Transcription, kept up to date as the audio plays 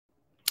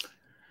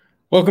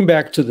Welcome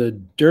back to the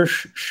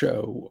Dersh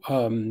Show.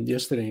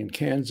 Yesterday in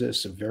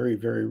Kansas, a very,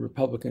 very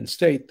Republican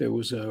state, there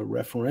was a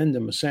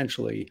referendum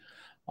essentially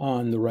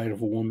on the right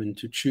of a woman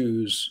to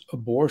choose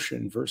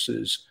abortion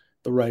versus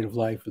the right of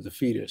life of the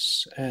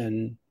fetus.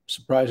 And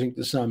surprising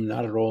to some,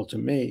 not at all to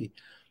me,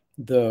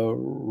 the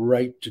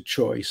right to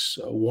choice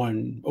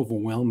won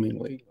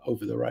overwhelmingly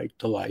over the right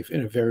to life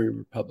in a very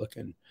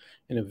Republican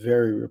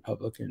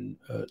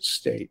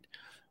state.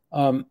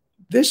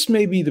 This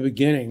may be the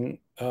beginning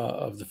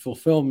of the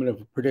fulfillment of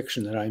a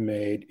prediction that I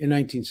made in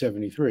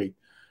 1973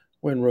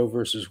 when Roe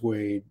versus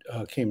Wade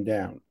came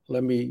down.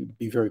 Let me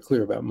be very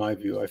clear about my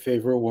view. I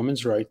favor a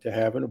woman's right to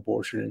have an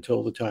abortion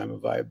until the time of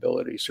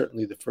viability,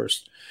 certainly the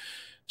first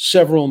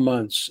several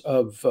months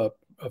of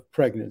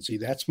pregnancy.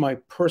 That's my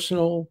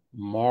personal,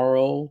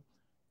 moral,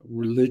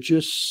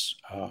 religious,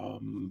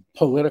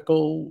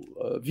 political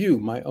view,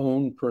 my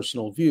own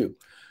personal view.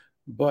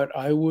 But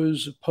I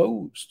was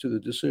opposed to the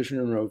decision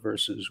in Roe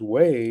versus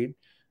Wade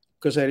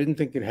because I didn't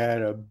think it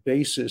had a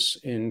basis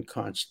in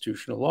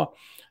constitutional law.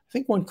 I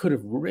think one could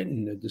have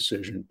written a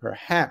decision,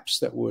 perhaps,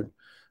 that would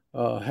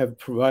have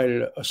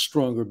provided a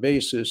stronger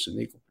basis in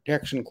the Equal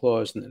Protection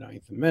Clause in the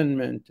Ninth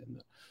Amendment and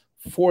the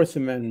Fourth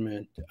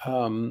Amendment.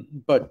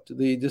 But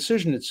the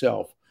decision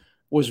itself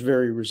was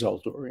very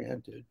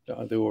result-oriented.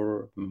 There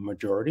were a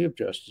majority of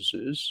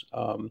justices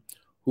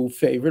who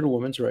favored a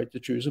woman's right to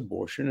choose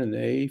abortion, and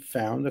they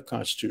found a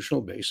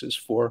constitutional basis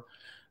for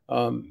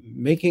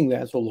making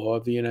that the law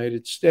of the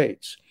United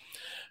States.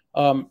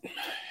 And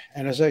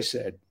as I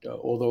said,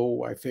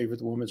 although I favor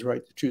the woman's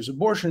right to choose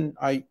abortion,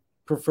 I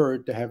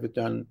preferred to have it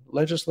done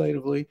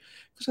legislatively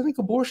because I think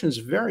abortion is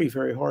a very,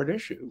 very hard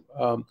issue.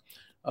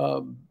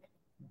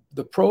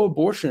 The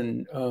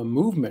pro-abortion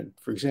movement,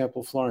 for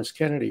example, Florence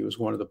Kennedy was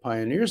one of the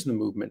pioneers in the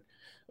movement,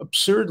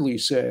 absurdly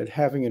said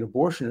having an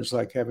abortion is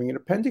like having an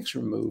appendix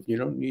removed. You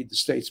don't need the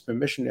state's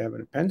permission to have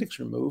an appendix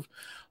removed.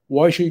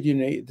 Why should you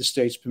need the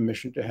state's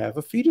permission to have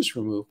a fetus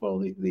removed? Well,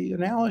 the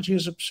analogy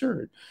is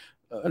absurd.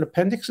 An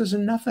appendix is a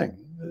nothing.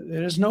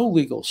 It has no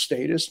legal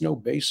status, no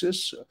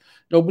basis.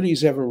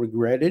 Nobody's ever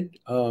regretted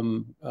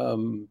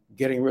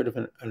getting rid of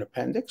an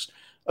appendix.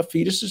 A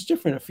fetus is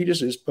different. A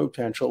fetus is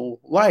potential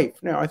life.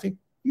 Now, I think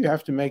you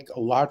have to make a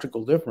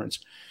logical difference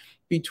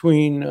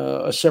between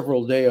a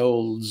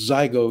several-day-old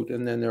zygote,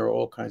 and then there are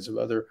all kinds of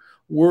other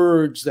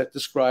words that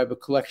describe a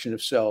collection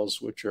of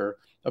cells which are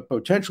a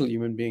potential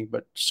human being,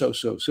 but so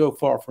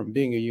far from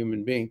being a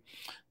human being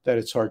that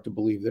it's hard to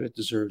believe that it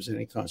deserves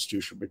any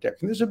constitutional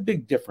protection. There's a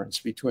big difference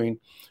between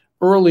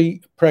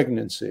early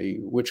pregnancy,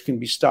 which can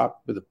be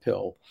stopped with a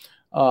pill,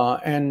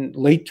 and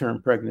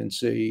late-term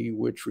pregnancy,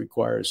 which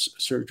requires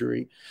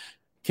surgery,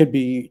 can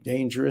be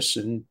dangerous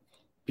and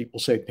people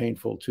say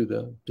painful to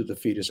the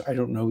fetus. I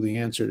don't know the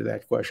answer to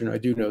that question. I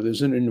do know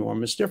there's an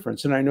enormous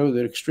difference. And I know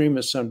that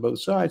extremists on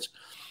both sides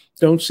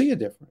don't see a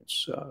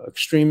difference.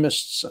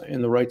 Extremists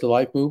in the right to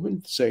life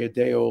movement say a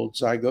day-old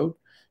zygote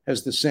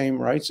has the same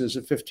rights as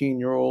a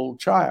 15-year-old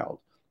child.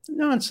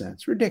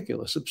 Nonsense,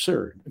 ridiculous,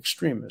 absurd,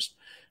 extremist.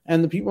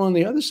 And the people on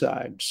the other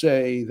side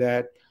say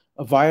that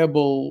a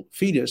viable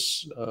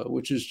fetus,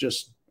 which is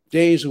just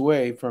days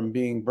away from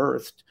being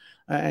birthed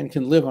and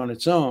can live on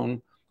its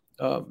own,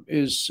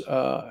 has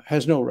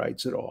no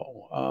rights at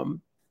all.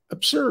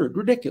 Absurd,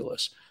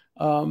 ridiculous.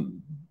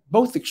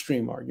 Both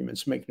extreme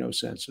arguments make no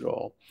sense at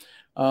all.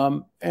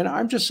 And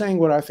I'm just saying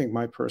what I think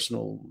my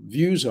personal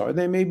views are.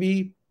 They may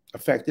be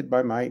affected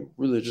by my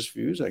religious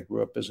views. I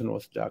grew up as an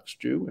Orthodox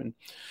Jew, and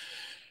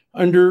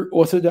under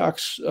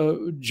Orthodox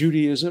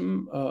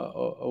Judaism,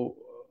 a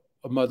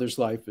mother's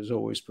life is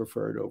always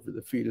preferred over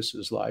the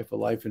fetus's life. A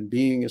life in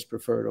being is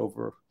preferred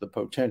over the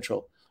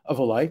potential of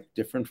a life,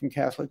 different from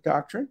Catholic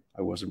doctrine.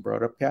 I wasn't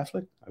brought up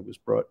Catholic. I was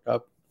brought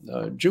up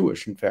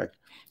Jewish. In fact,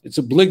 it's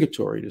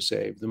obligatory to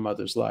save the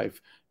mother's life,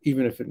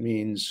 even if it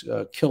means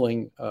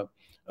killing a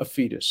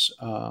fetus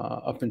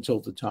up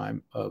until the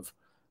time of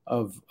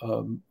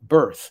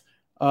birth.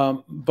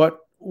 But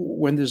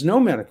when there's no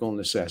medical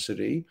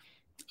necessity,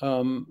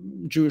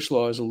 Jewish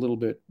law is a little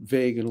bit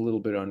vague and a little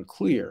bit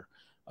unclear.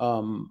 I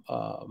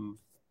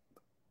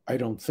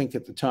don't think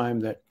at the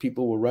time that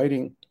people were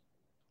writing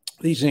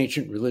these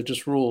ancient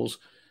religious rules,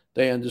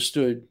 they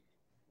understood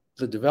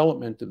the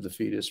development of the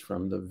fetus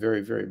from the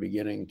very, very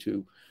beginning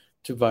to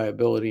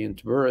viability and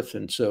to birth.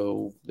 And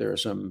so there are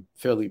some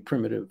fairly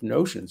primitive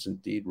notions.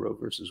 Indeed, Roe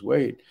versus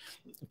Wade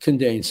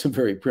contains some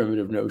very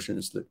primitive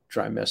notions. The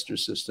trimester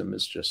system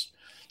is just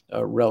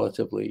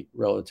relatively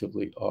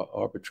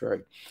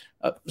arbitrary.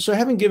 So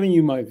having given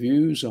you my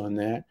views on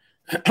that,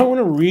 I want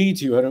to read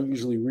to you, I don't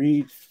usually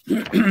read,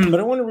 but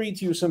I want to read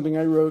to you something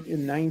I wrote in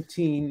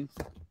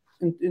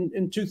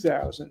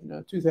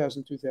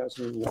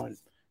 2001.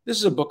 This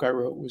is a book I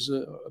wrote. It was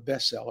a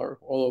bestseller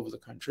all over the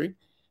country.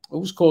 It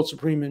was called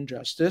Supreme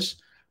Injustice,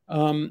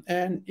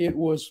 and it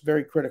was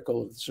very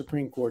critical of the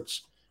Supreme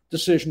Court's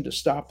decision to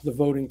stop the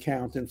voting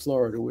count in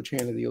Florida, which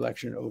handed the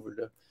election over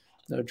to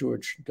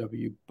George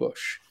W.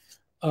 Bush.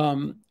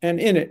 And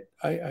in it,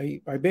 I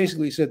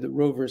basically said that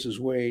Roe versus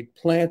Wade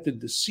planted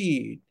the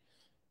seed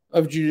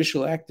of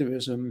judicial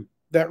activism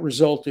that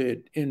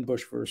resulted in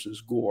Bush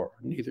versus Gore,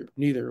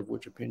 neither of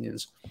which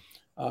opinions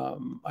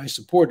I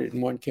supported.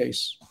 In one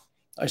case,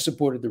 I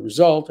supported the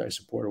result. I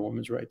support a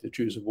woman's right to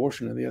choose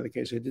abortion. In the other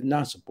case, I did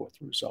not support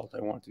the result.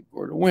 I wanted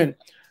Gore to win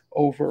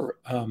over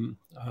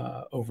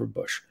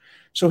Bush.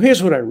 So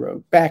here's what I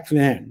wrote back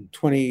then,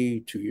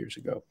 22 years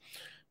ago.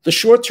 The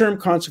short-term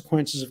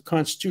consequences of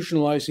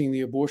constitutionalizing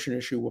the abortion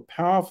issue were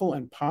powerful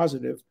and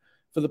positive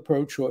for the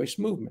pro-choice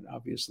movement.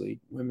 Obviously,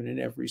 women in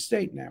every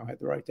state now had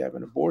the right to have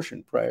an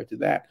abortion. Prior to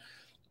that,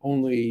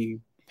 only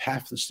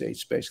half the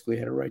states basically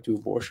had a right to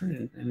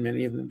abortion, and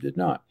many of them did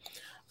not.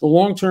 The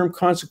long-term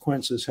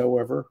consequences,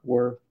 however,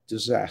 were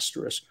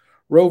disastrous.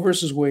 Roe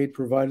versus Wade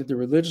provided the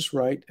religious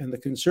right and the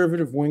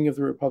conservative wing of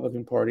the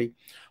Republican Party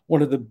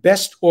one of the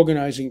best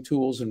organizing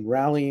tools and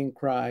rallying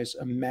cries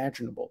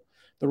imaginable.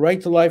 The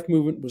Right to Life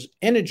movement was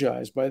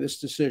energized by this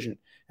decision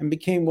and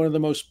became one of the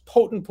most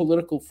potent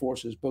political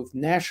forces, both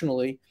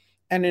nationally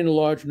and in a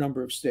large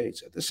number of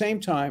states. At the same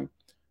time,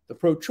 the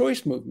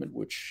pro-choice movement,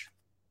 which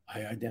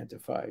I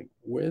identify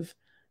with,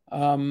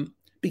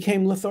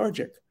 became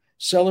lethargic,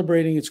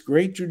 celebrating its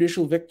great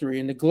judicial victory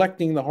and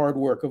neglecting the hard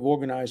work of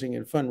organizing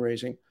and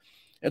fundraising.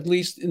 At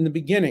least in the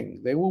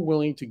beginning, they were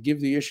willing to give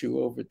the issue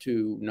over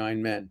to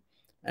 9 men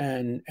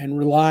and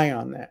rely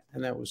on that.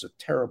 And that was a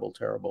terrible,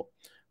 terrible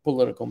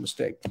political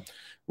mistake.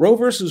 Roe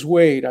versus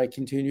Wade, I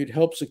continued,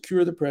 helped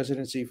secure the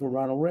presidency for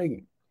Ronald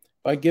Reagan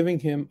by giving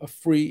him a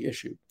free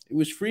issue. It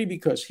was free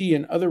because he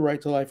and other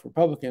right-to-life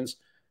Republicans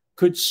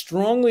could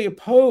strongly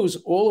oppose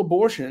all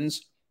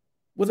abortions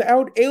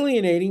without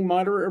alienating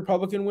moderate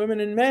Republican women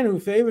and men who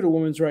favored a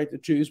woman's right to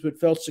choose, but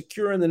felt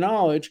secure in the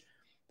knowledge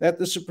that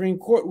the Supreme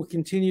Court would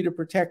continue to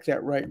protect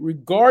that right,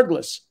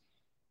 regardless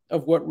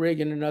of what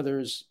Reagan and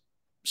others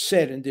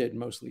said and did.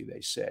 Mostly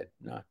they said,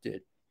 not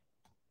did.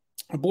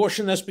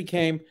 Abortion thus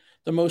became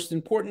the most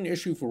important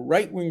issue for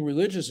right-wing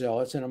religious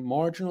zealots and a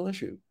marginal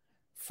issue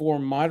for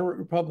moderate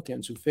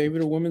Republicans who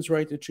favored a woman's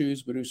right to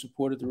choose, but who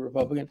supported the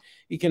Republican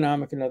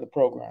economic and other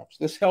programs.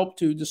 This helped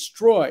to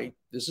destroy,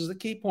 this is the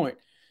key point,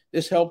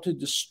 this helped to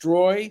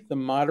destroy the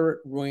moderate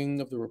wing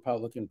of the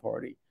Republican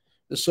Party,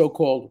 the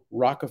so-called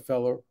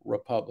Rockefeller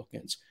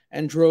Republicans,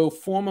 and drove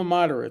former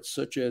moderates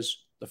such as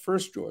the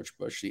first George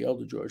Bush, the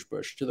elder George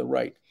Bush, to the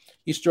right.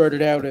 He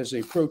started out as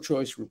a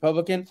pro-choice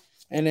Republican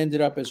and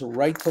ended up as a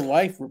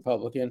right-to-life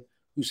Republican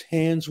whose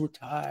hands were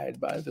tied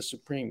by the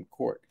Supreme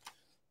Court.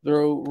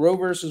 Though Roe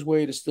versus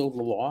Wade is still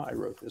the law, I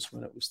wrote this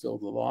when it was still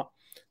the law,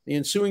 the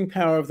ensuing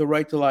power of the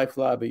right-to-life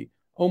lobby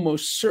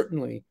almost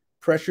certainly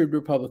pressured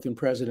Republican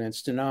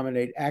presidents to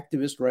nominate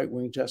activist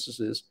right-wing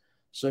justices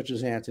such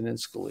as Antonin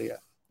Scalia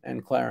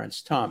and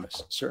Clarence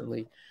Thomas.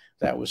 Certainly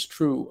that was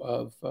true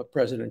of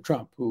President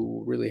Trump,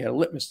 who really had a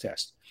litmus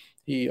test.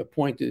 He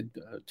appointed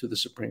to the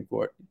Supreme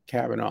Court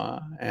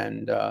Kavanaugh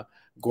and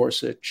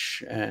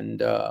Gorsuch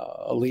and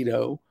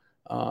Alito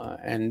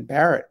and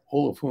Barrett,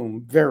 all of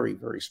whom very,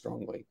 very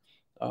strongly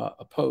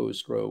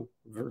opposed Roe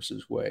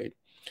versus Wade.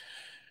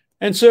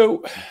 And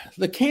so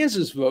the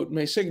Kansas vote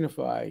may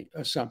signify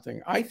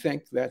something. I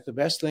think that the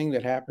best thing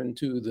that happened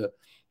to the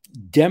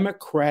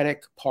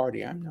Democratic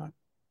Party, I'm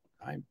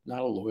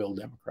not a loyal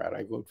Democrat.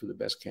 I vote for the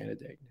best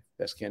candidate.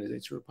 Best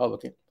candidate's a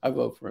Republican. I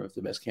vote for him. If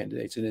the best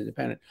candidate's an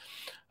independent,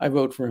 I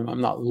vote for him. I'm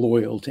not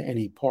loyal to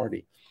any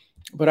party.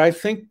 But I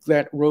think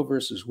that Roe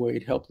versus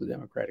Wade helped the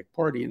Democratic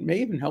Party and may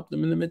even help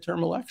them in the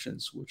midterm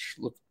elections, which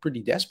looked pretty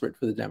desperate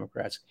for the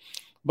Democrats.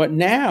 But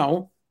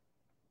now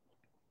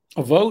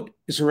a vote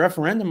is a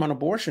referendum on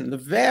abortion. The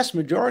vast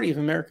majority of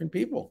American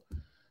people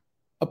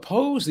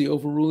oppose the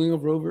overruling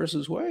of Roe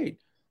versus Wade.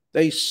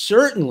 They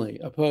certainly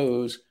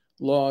oppose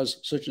laws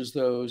such as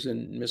those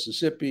in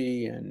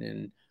Mississippi and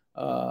in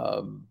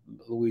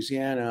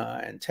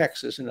Louisiana and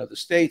Texas and other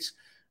states,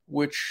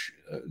 which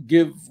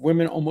give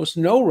women almost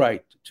no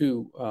right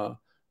to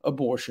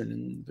abortion.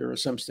 And there are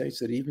some states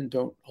that even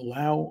don't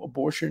allow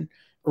abortion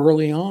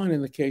early on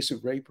in the case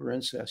of rape or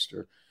incest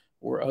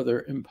or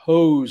other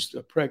imposed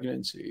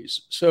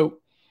pregnancies. So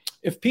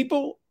if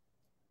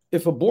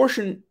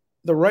abortion,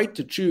 the right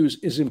to choose,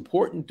 is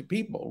important to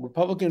people,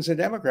 Republicans and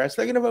Democrats,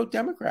 they're going to vote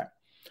Democrat.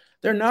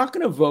 They're not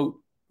going to vote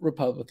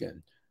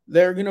Republican.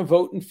 They're going to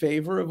vote in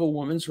favor of a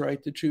woman's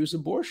right to choose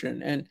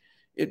abortion. And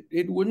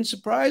it wouldn't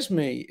surprise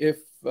me if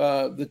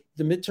the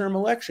midterm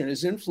election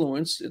is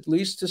influenced, at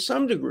least to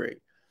some degree,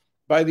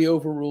 by the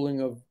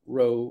overruling of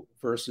Roe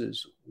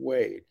versus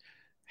Wade.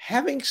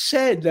 Having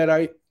said that,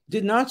 I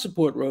did not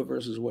support Roe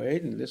versus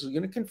Wade, and this is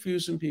going to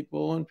confuse some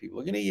people, and people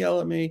are going to yell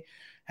at me.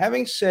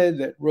 Having said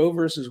that Roe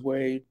versus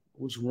Wade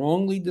was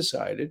wrongly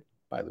decided,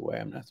 by the way,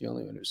 I'm not the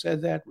only one who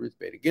said that. Ruth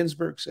Bader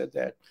Ginsburg said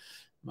that.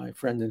 My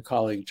friend and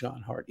colleague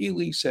John Hart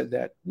Ely said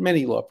that.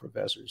 Many law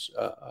professors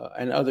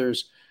and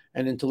others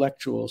and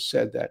intellectuals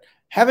said that.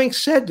 Having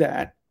said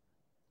that,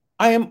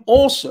 I am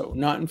also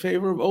not in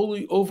favor of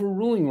only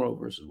overruling Roe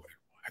versus Wade.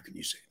 How can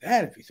you say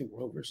that? If you think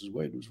Roe versus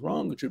Wade was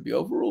wrong, it should be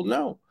overruled.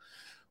 No.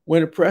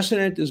 When a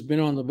precedent has been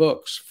on the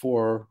books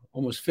for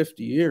almost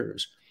 50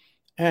 years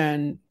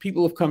and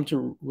people have come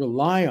to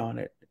rely on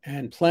it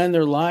and plan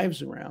their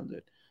lives around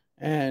it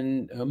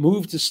and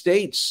move to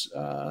states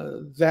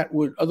that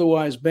would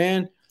otherwise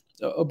ban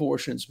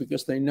abortions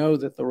because they know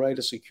that the right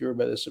is secured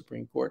by the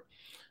Supreme Court.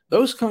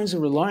 Those kinds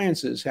of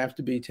reliances have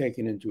to be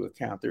taken into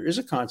account. There is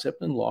a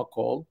concept in law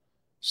called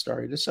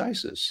stare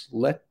decisis.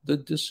 Let the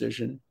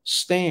decision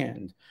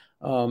stand.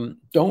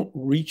 Don't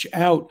reach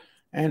out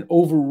and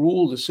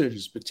overrule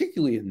decisions,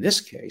 particularly in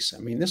this case. I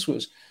mean, this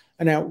was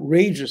an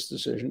outrageous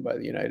decision by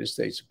the United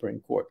States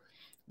Supreme Court.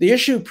 The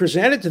issue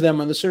presented to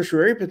them on the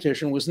certiorari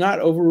petition was not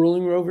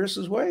overruling Roe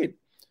versus Wade.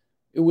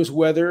 It was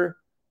whether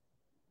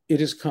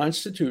it is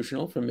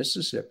constitutional for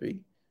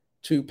Mississippi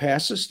to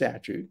pass a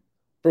statute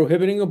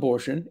prohibiting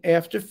abortion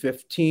after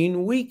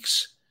 15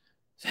 weeks.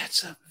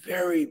 That's a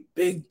very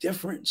big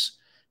difference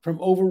from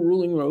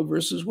overruling Roe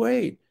versus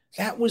Wade.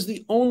 That was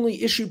the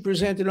only issue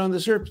presented on the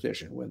cert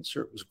petition. When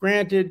cert was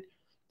granted,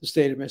 the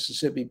state of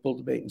Mississippi pulled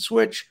the bait and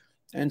switch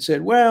and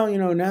said, well,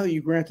 now that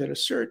you granted a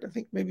cert, I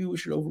think maybe we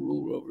should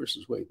overrule Roe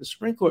versus Wade. The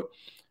Supreme Court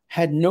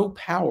had no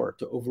power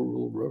to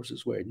overrule Roe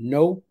versus Wade.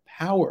 No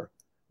power,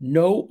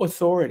 no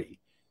authority.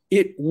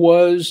 It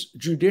was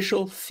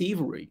judicial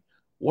thievery.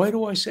 Why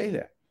do I say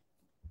that?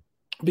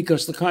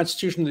 Because the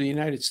Constitution of the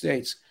United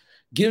States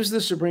gives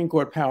the Supreme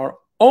Court power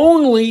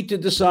only to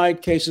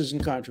decide cases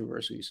and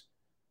controversies.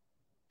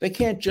 They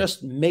can't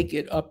just make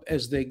it up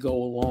as they go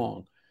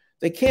along.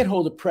 They can't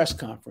hold a press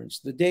conference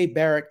the day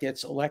Barrett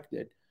gets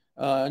elected,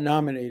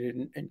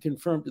 nominated, and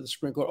confirmed to the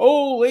Supreme Court.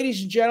 Oh,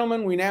 ladies and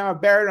gentlemen, we now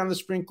have Barrett on the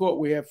Supreme Court.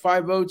 We have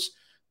 5 votes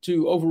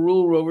to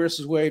overrule Roe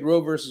versus Wade.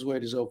 Roe versus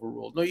Wade is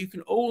overruled. No, you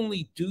can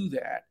only do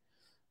that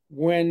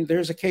when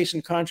there's a case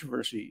in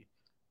controversy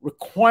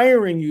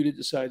requiring you to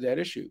decide that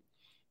issue.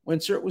 When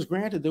cert was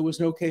granted, there was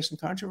no case in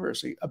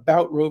controversy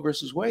about Roe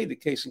versus Wade. The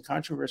case in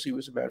controversy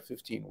was about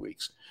 15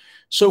 weeks.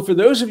 So for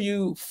those of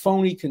you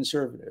phony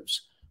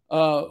conservatives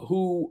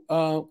who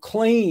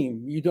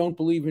claim you don't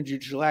believe in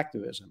judicial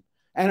activism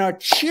and are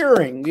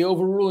cheering the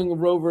overruling of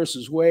Roe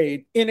versus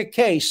Wade in a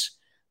case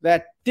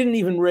that didn't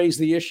even raise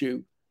the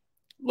issue,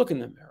 look in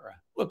the mirror.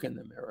 Look in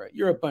the mirror.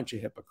 You're a bunch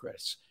of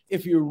hypocrites.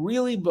 If you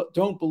really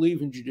don't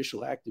believe in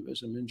judicial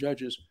activism and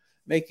judges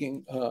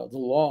making the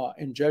law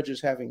and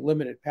judges having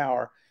limited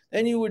power,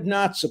 then you would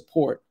not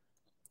support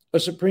a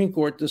Supreme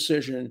Court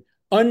decision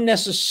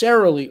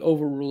unnecessarily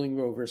overruling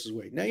Roe versus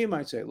Wade. Now, you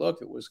might say,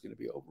 look, it was going to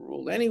be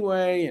overruled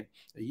anyway in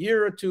a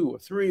year or 2 or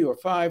 3 or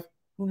 5.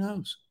 Who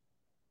knows?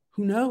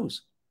 Who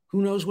knows?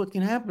 Who knows what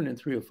can happen in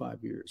 3 or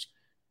 5 years?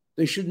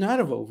 They should not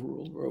have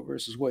overruled Roe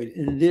versus Wade.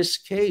 In this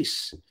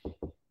case,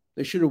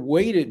 they should have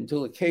waited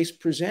until the case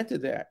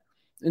presented that,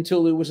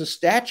 until there was a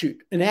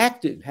statute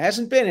enacted,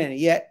 hasn't been any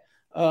yet,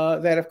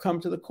 that have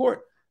come to the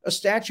court. A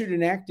statute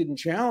enacted and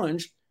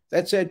challenged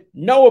that said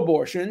no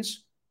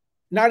abortions,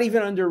 not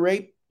even under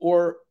rape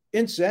or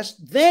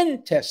incest,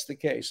 then test the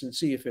case and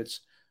see if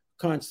it's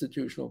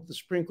constitutional. The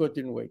Supreme Court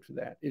didn't wait for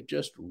that. It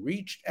just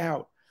reached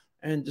out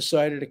and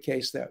decided a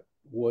case that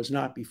was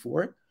not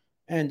before it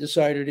and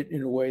decided it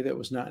in a way that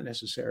was not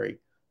necessary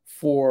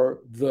for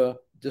the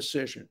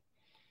decision.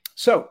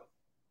 So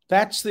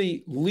that's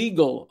the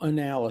legal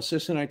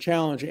analysis, and I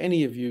challenge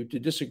any of you to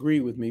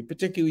disagree with me,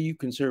 particularly you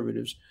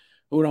conservatives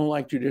who don't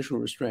like judicial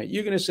restraint.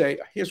 You're going to say,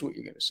 here's what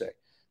you're going to say.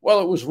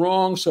 Well, it was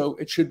wrong, so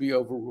it should be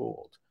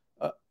overruled.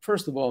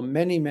 First of all,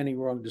 many, many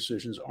wrong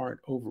decisions aren't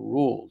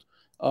overruled.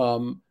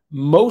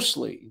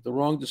 Mostly the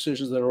wrong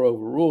decisions that are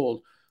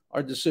overruled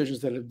are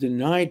decisions that have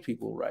denied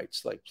people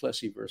rights, like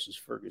Plessy versus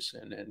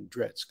Ferguson and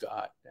Dred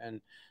Scott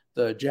and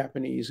the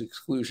Japanese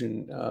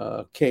exclusion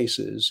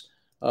cases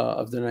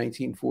of the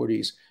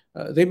 1940s.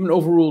 They've been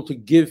overruled to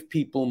give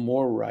people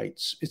more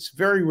rights. It's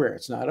very rare.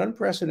 It's not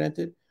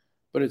unprecedented,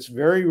 but it's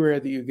very rare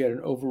that you get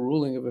an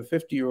overruling of a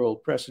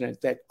 50-year-old precedent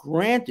that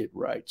granted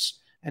rights,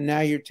 and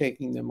now you're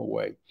taking them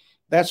away.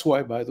 That's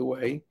why, by the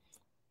way,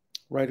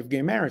 right of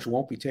gay marriage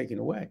won't be taken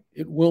away.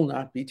 It will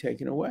not be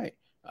taken away.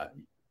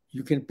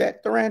 You can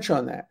bet the ranch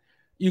on that.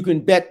 You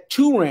can bet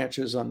 2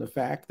 ranches on the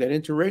fact that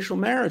interracial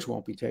marriage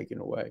won't be taken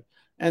away.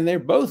 And they're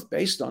both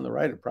based on the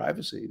right of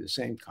privacy, the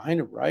same kind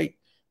of right.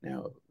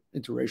 Now,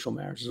 interracial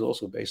marriage is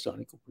also based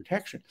on equal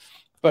protection,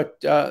 but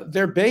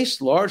they're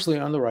based largely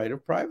on the right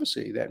of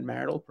privacy. That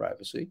marital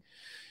privacy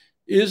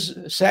is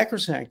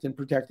sacrosanct and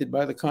protected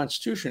by the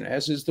Constitution,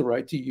 as is the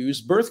right to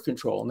use birth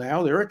control.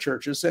 Now, there are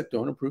churches that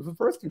don't approve of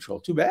birth control.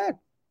 Too bad.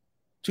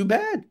 Too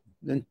bad.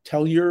 Then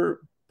tell your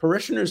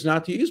parishioners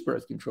not to use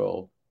birth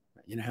control.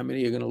 You know how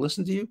many are going to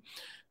listen to you?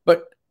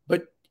 But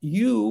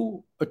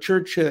you, a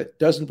church that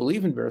doesn't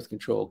believe in birth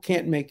control,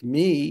 can't make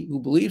me, who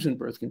believes in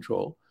birth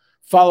control,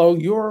 follow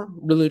your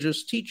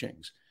religious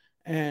teachings.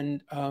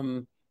 And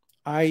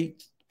I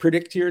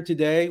predict here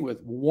today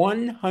with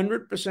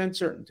 100%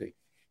 certainty,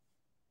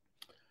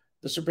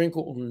 the Supreme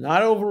Court will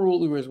not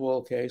overrule the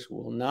Griswold case,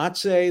 will not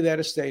say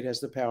that a state has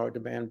the power to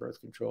ban birth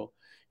control.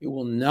 It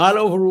will not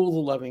overrule the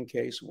Loving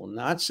case. It will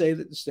not say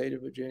that the state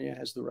of Virginia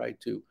has the right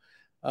to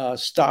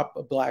stop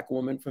a Black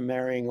woman from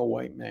marrying a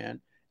white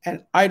man.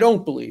 And I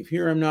don't believe,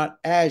 here I'm not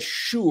as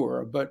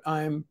sure, but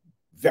I'm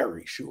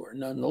very sure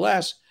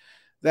nonetheless,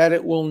 that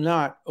it will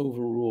not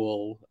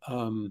overrule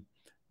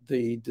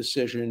the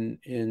decision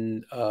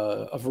in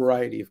a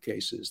variety of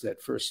cases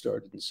that first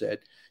started and said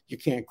you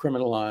can't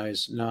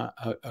criminalize not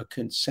a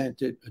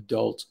consented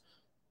adult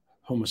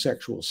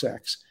homosexual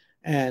sex,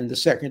 and the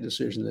second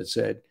decision that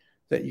said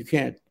that you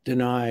can't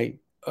deny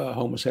a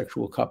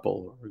homosexual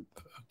couple or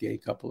a gay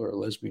couple or a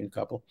lesbian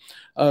couple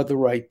the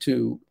right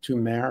to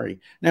marry.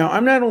 Now,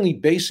 I'm not only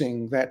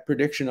basing that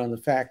prediction on the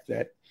fact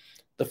that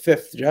the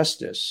Fifth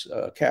Justice,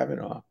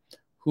 Kavanaugh,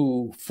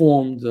 who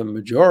formed the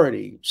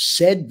majority,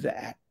 said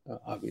that.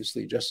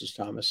 Obviously, Justice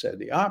Thomas said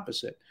the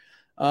opposite.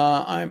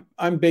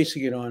 I'm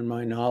basing it on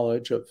my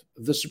knowledge of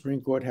the Supreme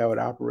Court, how it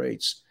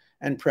operates,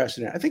 and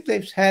precedent. I think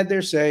they've had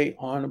their say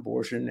on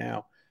abortion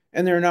now,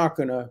 and they're not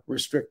going to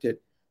restrict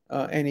it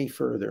any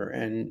further.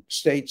 And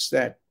states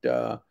that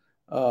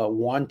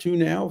want to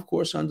now, of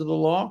course, under the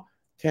law,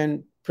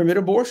 can permit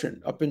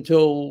abortion up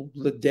until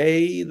the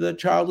day the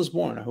child is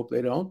born. I hope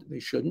they don't. They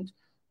shouldn't.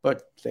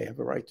 But they have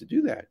a right to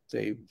do that.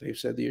 They've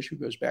said the issue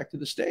goes back to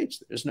the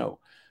states. There's no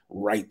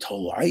right to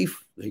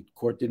life. The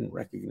court didn't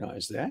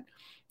recognize that.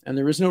 And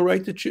there is no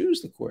right to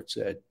choose, the court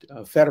said,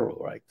 federal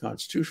right,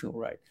 constitutional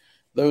right.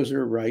 Those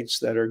are rights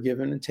that are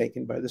given and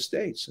taken by the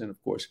states. And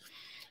of course,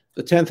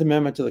 the 10th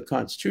Amendment to the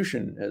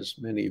Constitution, as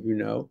many of you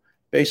know,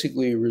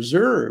 basically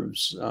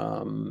reserves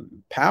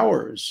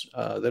powers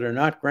that are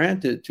not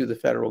granted to the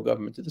federal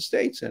government to the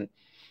states. And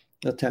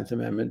the 10th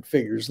Amendment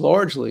figures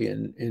largely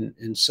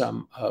in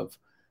some of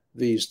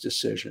these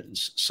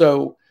decisions.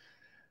 So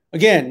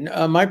again,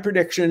 my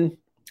prediction,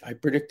 I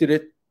predicted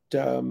it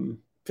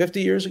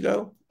 50 years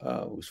ago.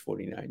 It was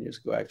 49 years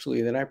ago,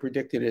 actually. Then I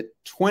predicted it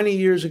 20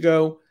 years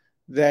ago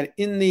that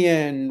in the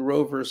end,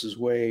 Roe versus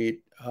Wade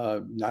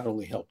not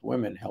only helped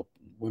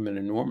women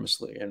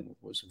enormously and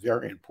was a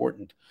very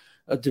important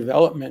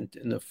development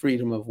in the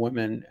freedom of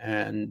women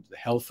and the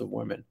health of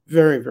women.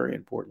 Very, very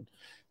important.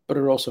 But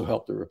it also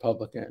helped the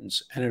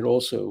Republicans, and it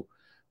also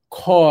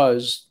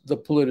caused the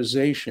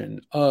politicization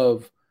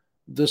of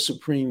the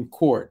Supreme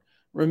Court.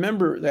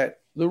 Remember that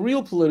the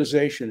real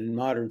politicization in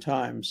modern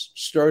times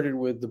started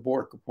with the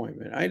Bork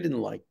appointment. I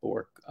didn't like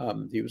Bork.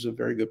 He was a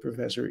very good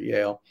professor at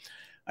Yale.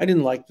 I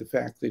didn't like the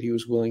fact that he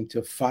was willing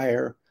to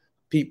fire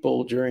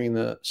people during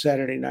the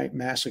Saturday Night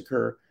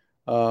Massacre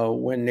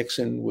when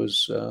Nixon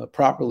was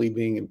properly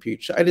being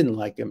impeached. I didn't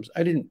like him.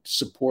 I didn't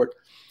support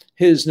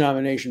his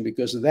nomination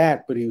because of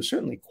that, but he was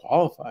certainly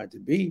qualified to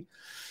be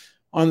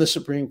on the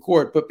Supreme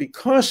Court. But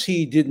because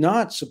he did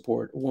not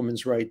support a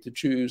woman's right to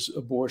choose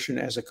abortion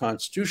as a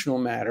constitutional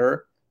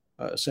matter,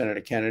 Senator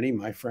Kennedy,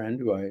 my friend,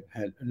 who I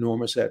had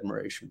enormous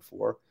admiration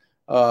for,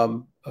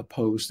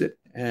 opposed it,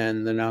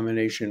 and the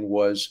nomination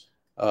was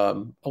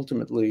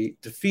ultimately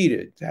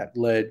defeated. That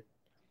led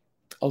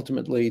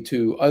ultimately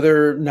to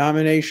other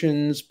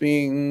nominations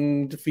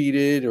being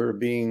defeated or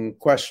being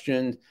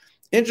questioned.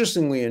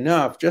 Interestingly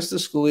enough,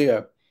 Justice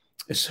Scalia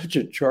is such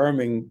a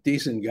charming,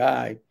 decent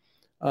guy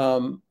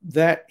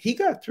that he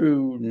got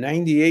through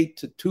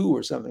 98-2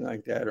 or something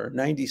like that, or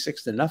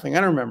 96-0. I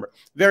don't remember.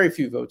 Very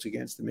few votes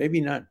against him,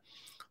 maybe none.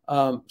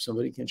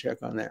 Somebody can check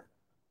on that.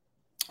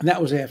 And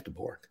that was after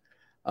Bork.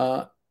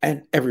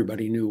 And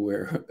everybody knew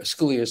where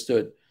Scalia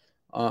stood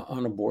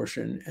on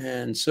abortion.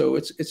 And so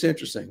it's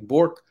interesting.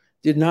 Bork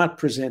did not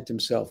present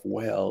himself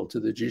well to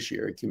the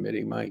Judiciary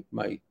Committee.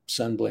 My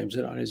son blames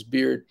it on his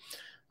beard.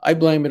 I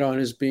blame it on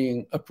his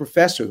being a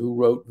professor who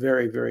wrote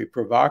very, very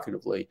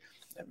provocatively.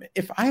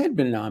 If I had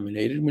been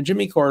nominated, when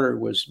Jimmy Carter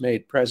was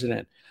made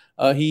president,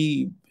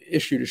 he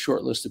issued a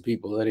short list of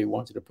people that he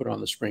wanted to put on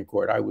the Supreme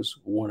Court. I was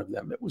one of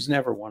them. It was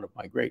never one of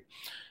my great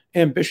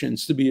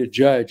ambitions to be a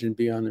judge and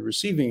be on the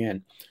receiving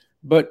end.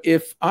 But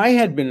if I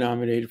had been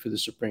nominated for the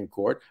Supreme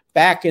Court,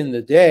 back in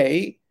the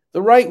day,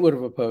 the right would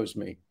have opposed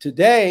me.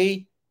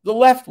 Today, the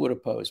left would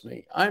oppose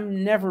me.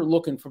 I'm never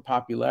looking for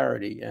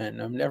popularity,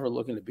 and I'm never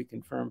looking to be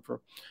confirmed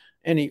for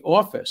any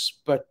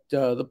office. But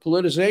the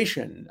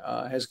politicization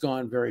has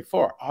gone very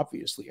far.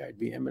 Obviously, I'd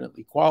be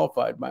eminently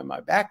qualified by my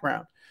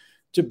background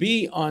to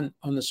be on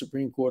the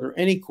Supreme Court or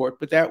any court,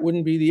 but that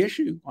wouldn't be the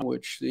issue on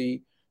which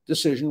the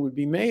decision would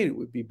be made. It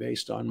would be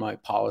based on my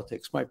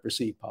politics, my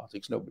perceived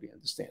politics. Nobody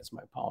understands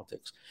my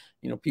politics.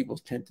 You know, people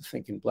tend to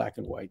think in black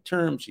and white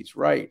terms. He's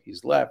right,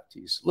 he's left,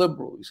 he's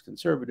liberal, he's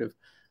conservative.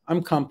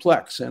 I'm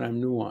complex and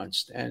I'm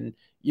nuanced, and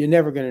you're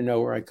never going to know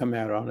where I come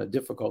out on a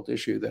difficult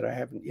issue that I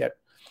haven't yet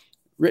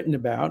written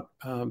about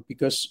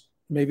because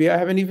maybe I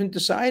haven't even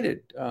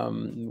decided.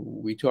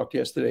 We talked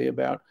yesterday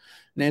about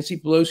Nancy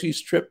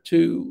Pelosi's trip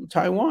to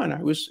Taiwan.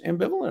 I was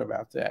ambivalent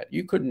about that.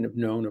 You couldn't have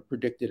known or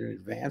predicted in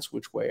advance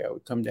which way I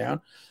would come down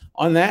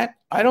on that.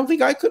 I don't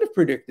think I could have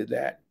predicted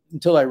that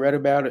until I read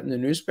about it in the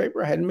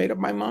newspaper. I hadn't made up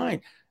my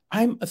mind.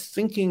 I'm a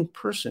thinking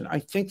person. I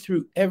think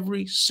through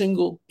every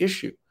single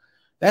issue.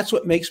 That's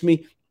what makes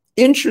me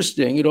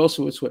interesting. It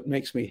also is what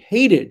makes me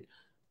hated,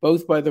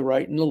 both by the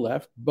right and the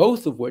left,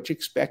 both of which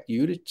expect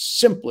you to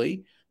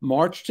simply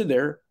march to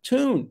their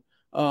tune.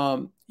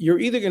 You're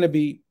either going to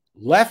be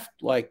left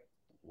like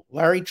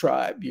Larry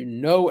Tribe, you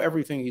know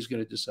everything he's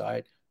going to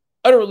decide,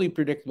 utterly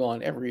predictable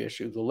on every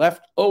issue. The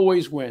left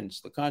always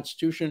wins. The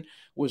Constitution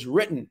was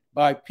written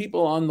by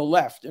people on the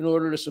left in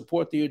order to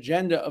support the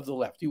agenda of the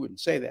left. He wouldn't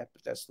say that,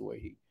 but that's the way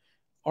he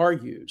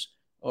argues.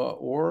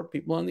 Or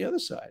people on the other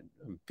side,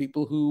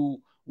 people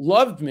who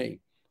loved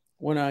me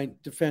when I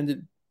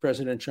defended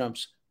President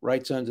Trump's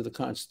rights under the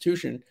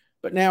Constitution,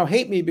 but now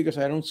hate me because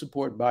I don't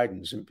support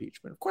Biden's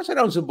impeachment. Of course, I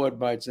don't support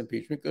Biden's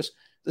impeachment because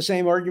the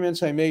same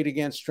arguments I made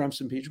against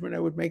Trump's impeachment, I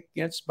would make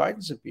against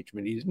Biden's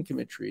impeachment. He didn't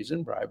commit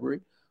treason,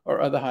 bribery,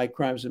 or other high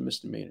crimes and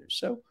misdemeanors.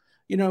 So,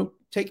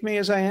 take me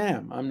as I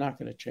am. I'm not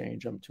going to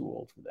change. I'm too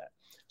old for that.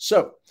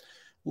 So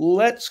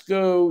let's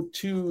go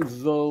to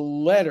the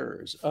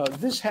letters.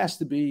 This has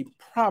to be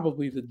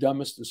probably the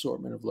dumbest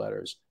assortment of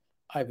letters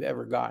I've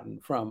ever gotten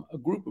from a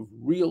group of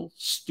real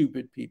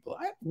stupid people.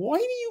 Why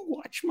do you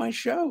watch my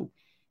show?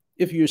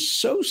 If you're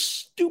so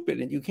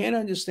stupid and you can't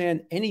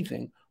understand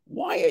anything,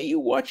 why are you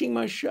watching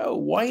my show?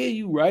 Why are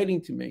you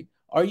writing to me?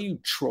 Are you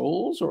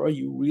trolls or are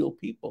you real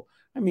people?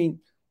 I mean,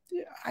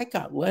 I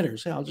got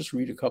letters. I'll just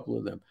read a couple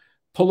of them.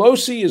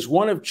 Pelosi is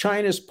one of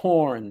China's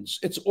pawns.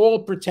 It's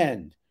all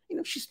pretend.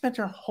 She spent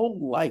her whole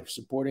life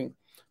supporting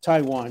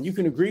Taiwan. You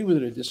can agree with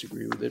it or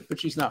disagree with it, but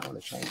she's not one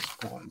of China's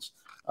pawns.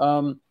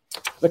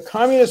 The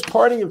Communist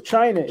Party of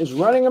China is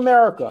running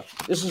America.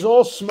 This is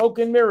all smoke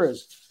and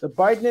mirrors. The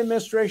Biden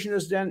administration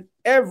has done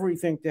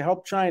everything to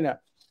help China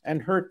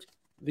and hurt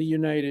the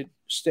United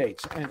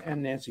States.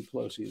 And Nancy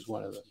Pelosi is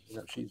one of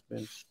them. She's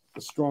been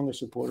the strongest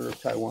supporter of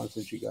Taiwan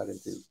since she got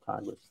into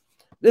Congress.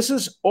 This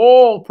is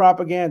all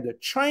propaganda.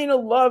 China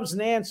loves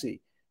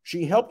Nancy.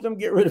 She helped them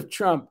get rid of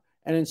Trump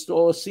and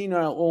install a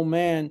senile old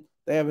man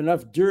they have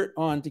enough dirt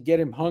on to get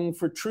him hung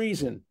for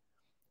treason.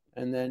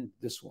 And then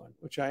this one,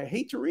 which I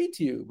hate to read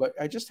to you, but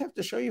I just have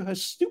to show you how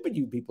stupid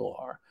you people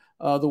are,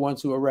 the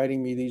ones who are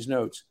writing me these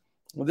notes.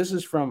 Well, this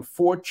is from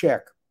Fort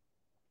Check.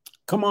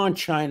 Come on,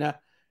 China,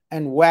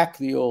 and whack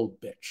the old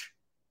bitch.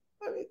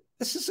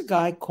 This is a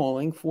guy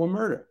calling for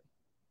murder.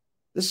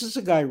 This is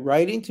a guy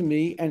writing to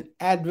me and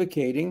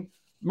advocating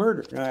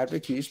murder. Now,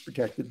 advocacy is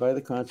protected by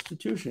the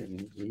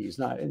Constitution. He's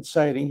not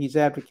inciting, he's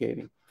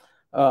advocating.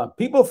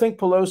 People think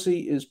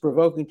Pelosi is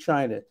provoking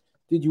China.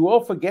 Did you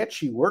all forget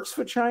she works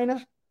for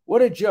China?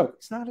 What a joke.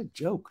 It's not a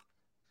joke.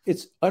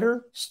 It's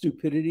utter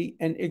stupidity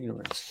and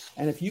ignorance.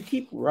 And if you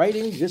keep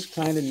writing this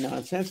kind of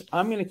nonsense,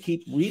 I'm going to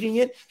keep reading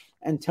it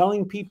and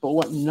telling people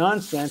what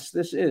nonsense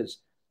this is.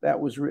 That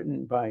was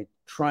written by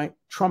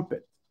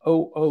Trumpet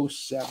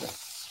 007.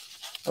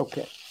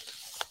 Okay.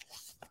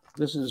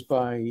 This is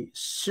by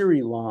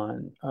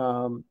Cirilon.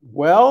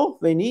 Well,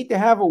 they need to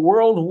have a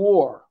world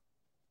war.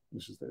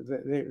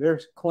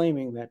 They're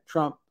claiming that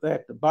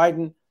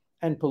Biden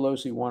and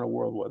Pelosi want a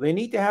world war. They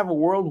need to have a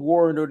world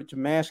war in order to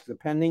mask the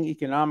pending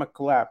economic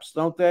collapse,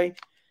 don't they?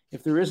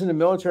 If there isn't a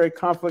military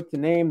conflict to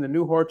name, the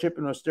new hardship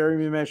and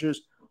austerity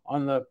measures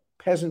on the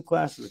peasant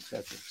classes, et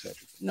cetera, et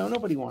cetera. No,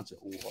 nobody wants a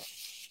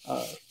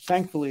war.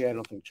 Thankfully, I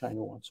don't think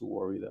China wants a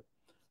war either.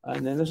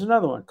 And then there's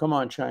another one. Come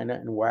on, China,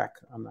 and whack.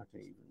 I'm not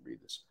going to even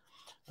read this.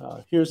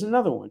 Here's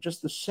another one.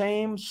 Just the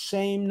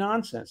same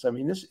nonsense. I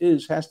mean,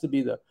 this has to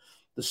be the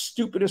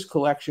stupidest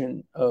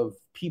collection of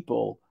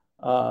people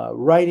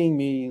writing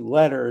me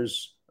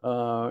letters,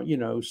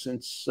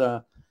 since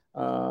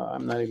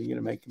I'm not even going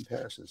to make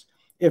comparisons.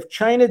 If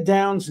China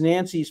downs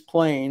Nancy's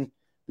plane,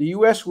 the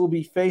U.S. will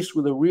be faced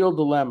with a real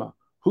dilemma.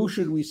 Who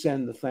should we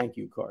send the thank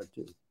you card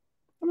to?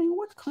 I mean,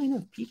 what kind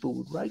of people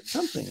would write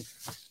something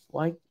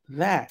like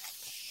that?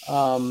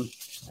 And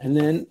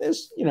then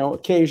there's,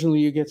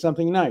 occasionally you get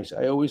something nice.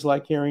 I always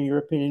like hearing your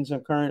opinions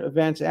on current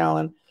events,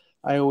 Alan.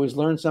 I always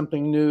learn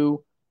something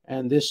new.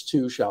 And this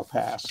too shall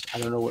pass. I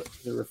don't know what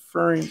the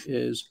referring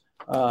is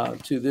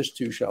to this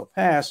too shall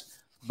pass,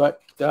 but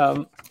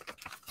the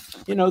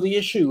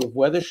issue of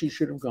whether she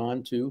should have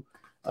gone to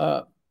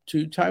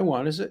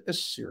Taiwan is a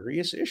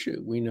serious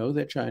issue. We know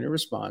that China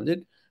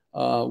responded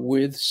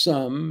with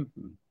some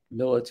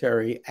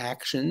military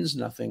actions,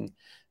 nothing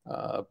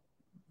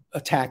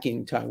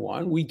attacking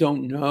Taiwan. We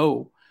don't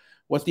know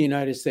what the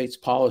United States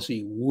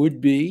policy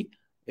would be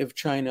if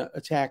China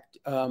attacked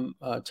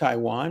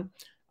Taiwan.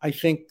 I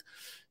think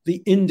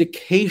the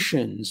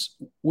indications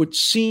would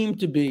seem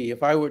to be,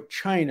 if I were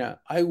China,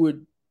 I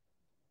would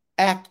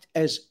act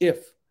as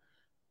if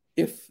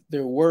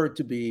there were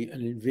to be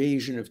an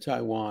invasion of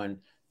Taiwan,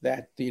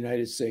 that the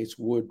United States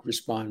would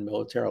respond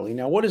militarily.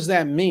 Now, what does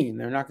that mean?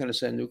 They're not going to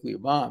send nuclear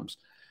bombs.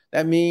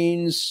 That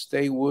means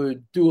they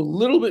would do a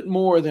little bit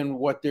more than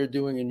what they're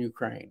doing in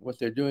Ukraine. What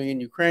they're doing in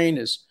Ukraine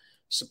is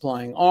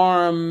supplying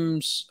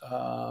arms,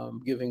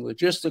 giving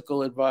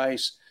logistical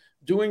advice,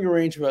 doing a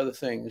range of other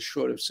things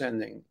short of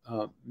sending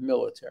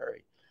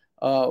military.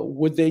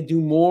 Would they do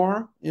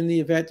more in the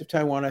event of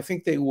Taiwan? I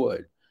think they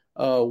would.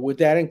 Would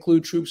that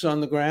include troops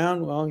on the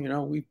ground?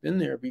 Well, we've been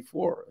there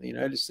before. The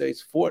United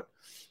States fought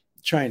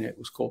China. It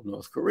was called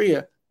North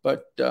Korea,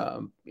 but,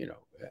 and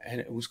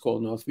it was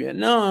called North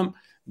Vietnam,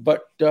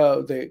 but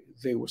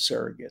they were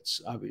surrogates,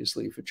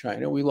 obviously, for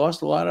China. We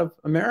lost a lot of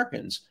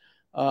Americans,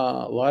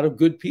 a lot of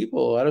good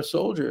people, a lot of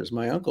soldiers.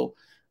 My uncle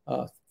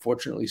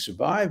fortunately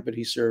survived, but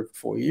he served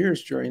 4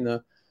 years during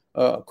the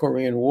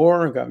Korean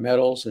War and got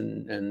medals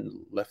and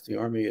left the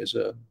Army as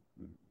I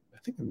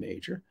think, a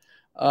major.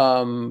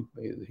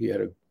 He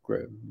had a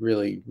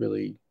really,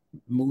 really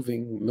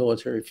moving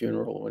military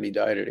funeral when he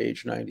died at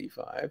age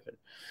 95.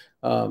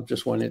 And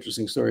just one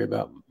interesting story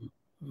about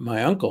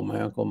my uncle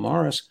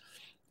Morris.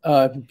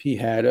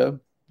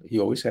 He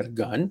always had a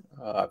gun.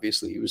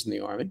 Obviously, he was in the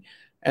Army.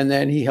 And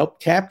then he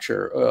helped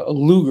capture a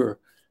Luger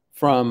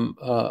from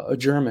a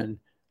German.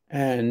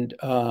 And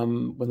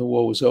when the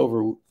war was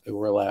over, they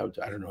were allowed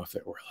to, I don't know if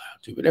they were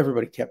allowed to, but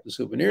everybody kept the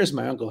souvenirs.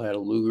 My uncle had a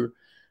Luger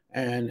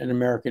and an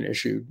American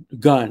issued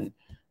gun.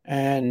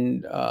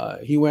 And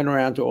he went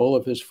around to all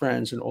of his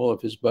friends and all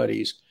of his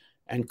buddies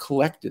and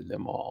collected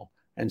them all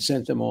and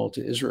sent them all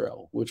to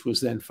Israel, which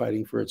was then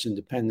fighting for its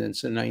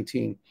independence in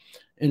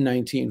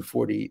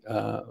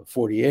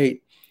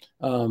 1948.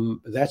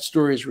 That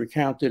story is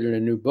recounted in a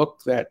new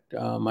book that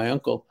my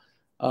uncle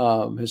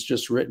has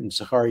just written,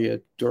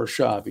 Zaharia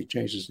Dorshav. He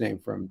changed his name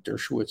from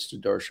Dershowitz to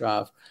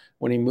Dorshav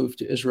when he moved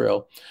to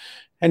Israel.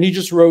 And he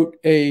just wrote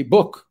a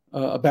book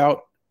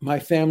about my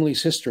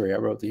family's history. I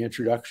wrote the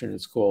introduction.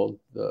 It's called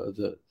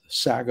the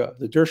Saga,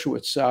 the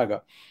Dershowitz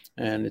Saga.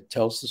 And it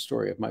tells the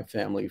story of my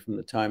family from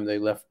the time they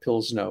left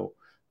Pilsno,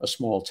 a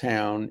small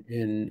town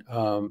in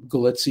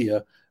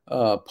Galicia,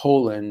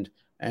 Poland,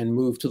 and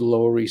moved to the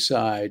Lower East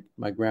Side.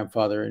 My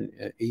grandfather in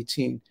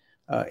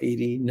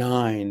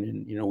 1889.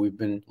 And, we've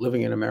been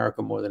living in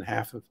America more than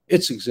half of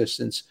its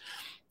existence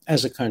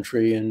as a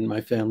country. And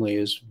my family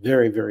is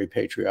very, very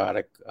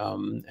patriotic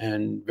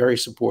and very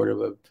supportive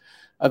of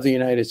the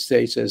United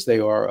States as they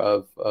are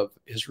of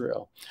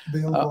Israel.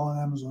 Available on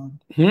Amazon.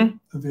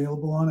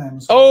 Available on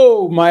Amazon.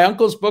 Oh, my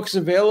uncle's book's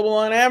available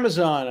on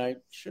Amazon. I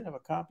should have a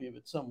copy of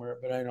it somewhere,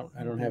 but I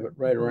don't have it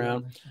right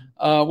around.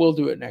 We'll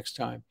do it next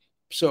time.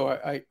 So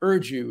I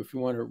urge you, if you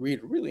want to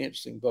read a really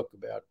interesting book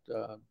about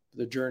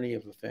the journey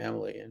of a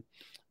family and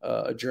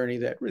a journey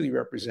that really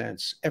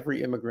represents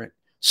every immigrant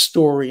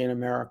story in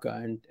America,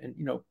 and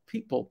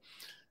people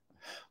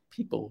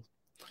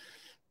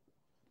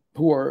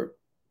who are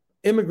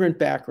immigrant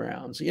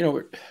backgrounds,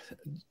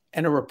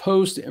 and are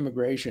opposed to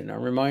immigration.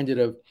 I'm reminded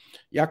of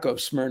Yakov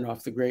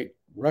Smirnoff, the great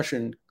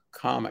Russian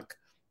comic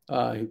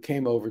who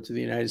came over to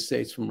the United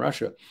States from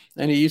Russia.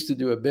 And he used to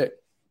do a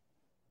bit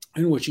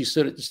in which he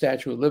stood at the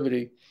Statue of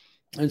Liberty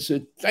and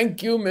said,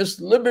 "Thank you, Miss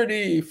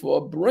Liberty,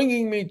 for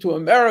bringing me to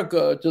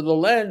America, to the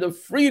land of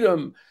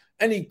freedom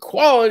and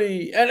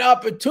equality and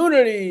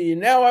opportunity.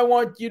 Now I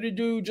want you to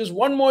do just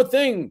one more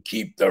thing.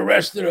 Keep the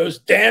rest of those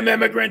damn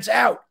immigrants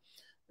out."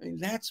 I mean,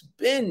 that's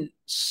been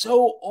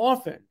so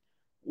often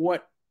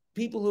what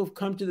people who have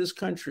come to this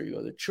country,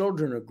 or the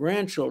children or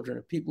grandchildren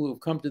of people who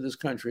have come to this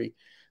country,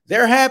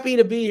 they're happy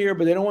to be here,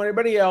 but they don't want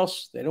anybody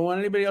else. They don't want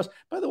anybody else.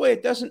 By the way,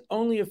 it doesn't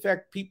only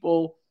affect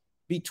people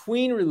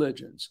between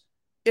religions.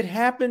 It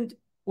happened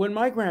when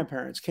my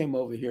grandparents came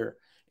over here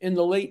in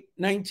the late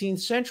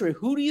 19th century.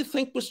 Who do you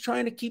think was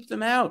trying to keep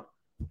them out?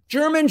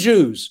 German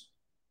Jews,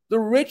 the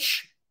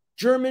rich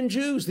German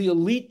Jews, the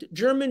elite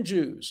German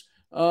Jews.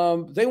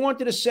 They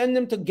wanted to send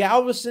them to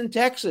Galveston,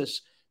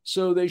 Texas,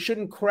 so they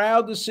shouldn't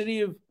crowd the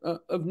city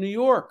of New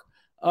York.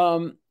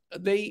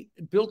 They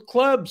built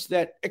clubs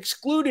that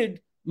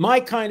excluded my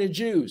kind of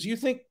Jews. You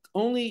think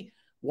only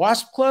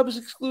WASP clubs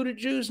excluded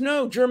Jews?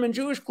 No, German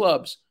Jewish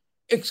clubs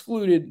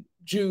excluded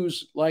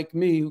Jews like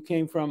me who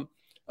came from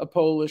a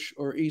Polish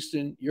or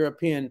Eastern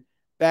European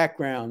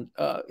background.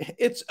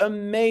 It's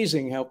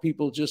amazing how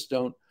people just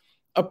don't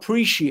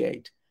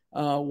appreciate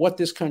what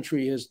this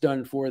country has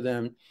done for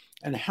them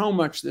and how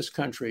much this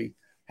country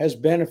has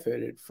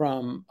benefited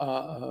from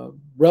a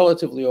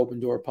relatively open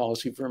door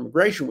policy for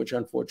immigration, which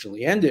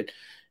unfortunately ended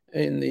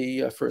in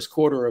the first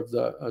quarter of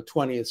the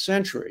 20th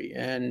century.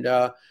 And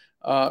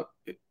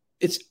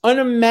it's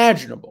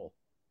unimaginable.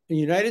 The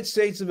United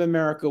States of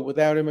America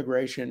without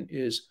immigration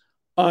is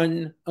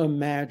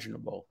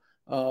unimaginable.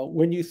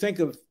 When you think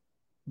of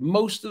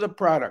most of the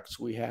products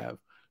we have,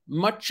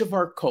 much of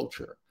our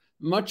culture,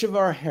 much of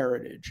our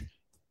heritage,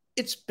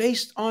 it's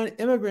based on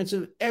immigrants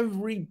of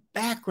every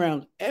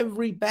background,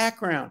 every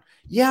background.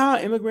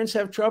 Yeah, immigrants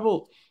have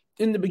trouble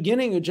in the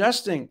beginning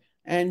adjusting.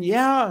 And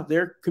yeah,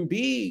 there can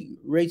be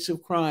rates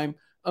of crime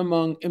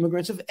among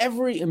immigrants of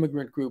every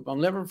immigrant group. I'll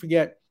never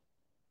forget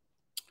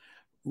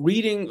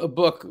reading a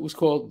book. It was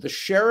called The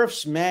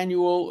Sheriff's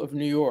Manual of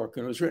New York,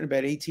 and it was written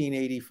about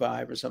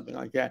 1885 or something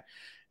like that.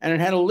 And it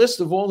had a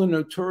list of all the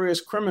notorious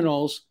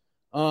criminals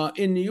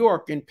in New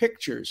York in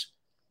pictures.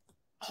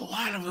 A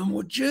lot of them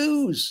were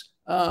Jews.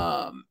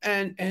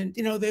 And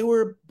they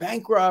were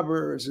bank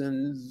robbers,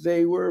 and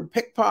they were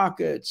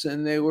pickpockets,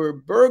 and they were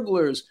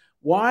burglars.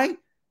 Why?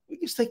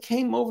 Because they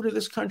came over to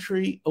this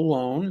country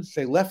alone.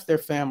 They left their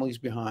families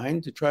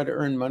behind to try to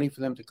earn money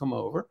for them to come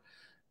over.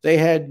 They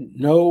had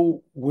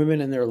no women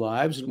in their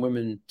lives, and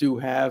women do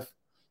have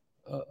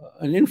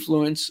an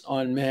influence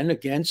on men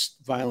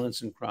against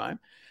violence and crime.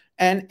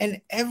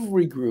 And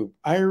every group,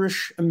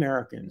 Irish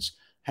Americans,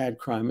 had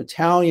crime,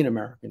 Italian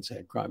Americans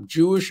had crime,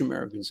 Jewish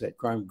Americans had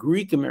crime,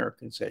 Greek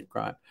Americans had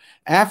crime,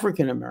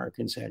 African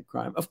Americans had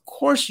crime. Of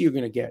course, you're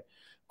going to get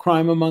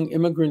crime among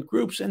immigrant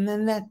groups, and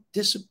then that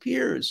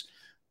disappears.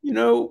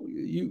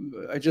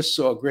 I just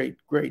saw a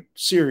great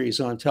series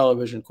on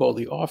television called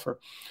The Offer.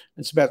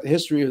 It's about the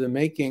history of the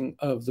making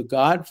of The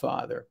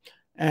Godfather.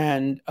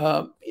 And,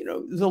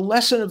 the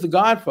lesson of The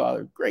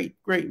Godfather,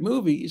 great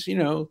movies,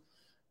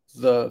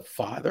 the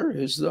father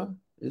is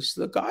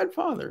the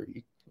Godfather.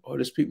 He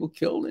orders people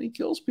killed and he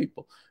kills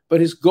people.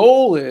 But his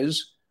goal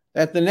is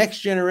that the next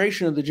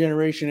generation of the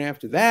generation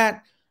after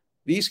that,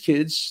 these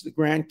kids, the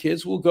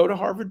grandkids, will go to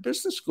Harvard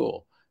Business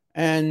School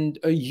and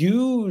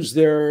use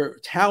their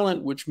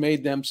talent, which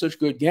made them such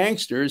good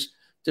gangsters,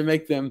 to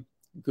make them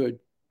good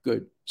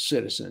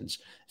citizens.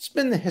 It's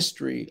been the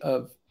history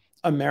of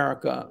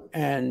America,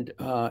 and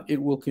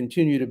it will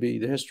continue to be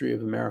the history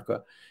of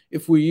America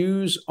if we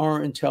use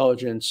our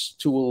intelligence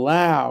to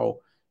allow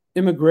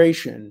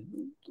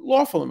immigration,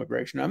 lawful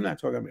immigration. I'm not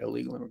talking about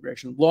illegal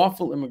immigration,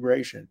 lawful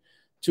immigration,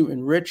 to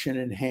enrich and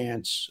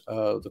enhance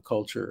the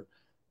culture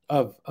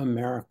of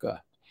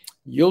America.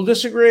 You'll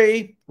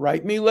disagree,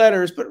 write me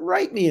letters, but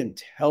write me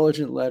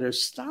intelligent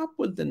letters. Stop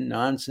with the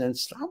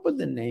nonsense. Stop with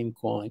the name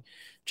calling.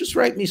 Just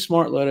write me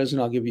smart letters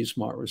and I'll give you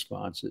smart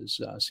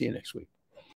responses. See you next week.